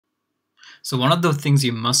So one of the things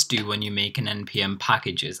you must do when you make an npm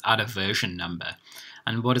package is add a version number.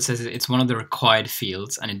 And what it says is it's one of the required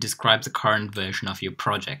fields and it describes the current version of your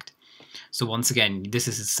project. So once again, this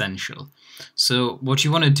is essential. So what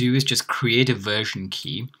you want to do is just create a version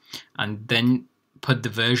key and then put the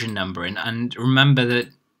version number in. And remember that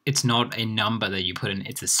it's not a number that you put in,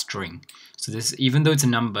 it's a string. So this, even though it's a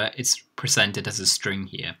number, it's presented as a string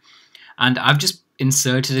here. And I've just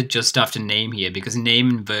inserted it just after name here because name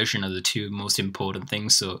and version are the two most important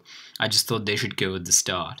things, so I just thought they should go at the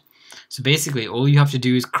start. So basically all you have to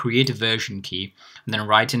do is create a version key and then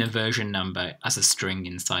write in a version number as a string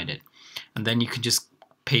inside it. And then you can just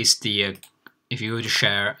paste the, if you go to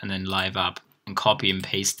share and then live app and copy and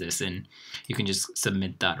paste this in, you can just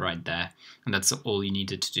submit that right there. And that's all you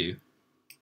needed to do.